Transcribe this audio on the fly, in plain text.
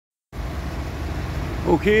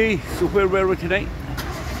Okay, so where were we tonight?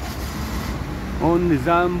 On the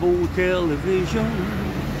Zambo television.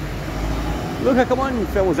 Look, come on,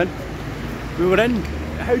 fellas in. We were in,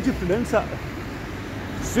 how do you pronounce that?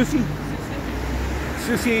 Suissi?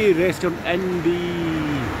 Suissi restaurant in the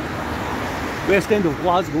west end of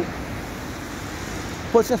Glasgow.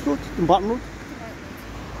 What's this road? Dumbarton Road?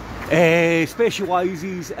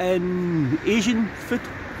 Specialises in Asian food,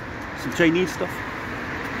 some Chinese stuff.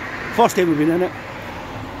 First time we've been in it.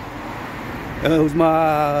 It was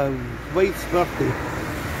my wife's birthday.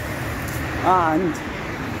 And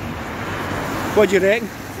what do you reckon?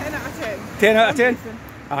 10 out of 10. 10 out of 10?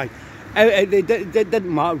 Aye. It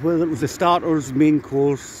didn't matter whether it was the starters, main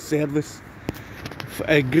course, service.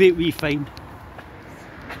 A great wee find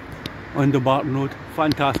on the Dumbarton Road.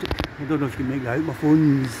 Fantastic. I don't know if you can make that out. My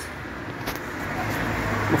phone's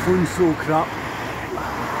so crap.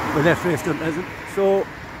 But this restaurant isn't. So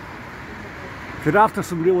if you're after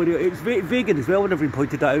some really, it's vegan as well, whenever you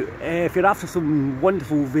pointed that out. If you're after some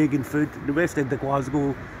wonderful vegan food, the west end of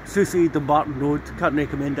Glasgow, Suissi, Dumbarton Road, can't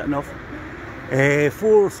recommend it enough.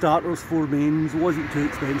 4 starters, 4 mains, wasn't too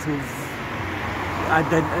expensive.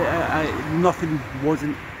 Nothing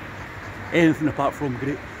wasn't anything apart from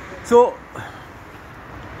great. So,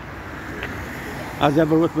 as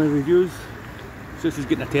ever with my reviews, Suissi's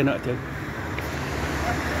getting a 10 out of 10.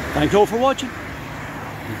 Thank you all for watching.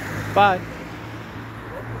 Bye.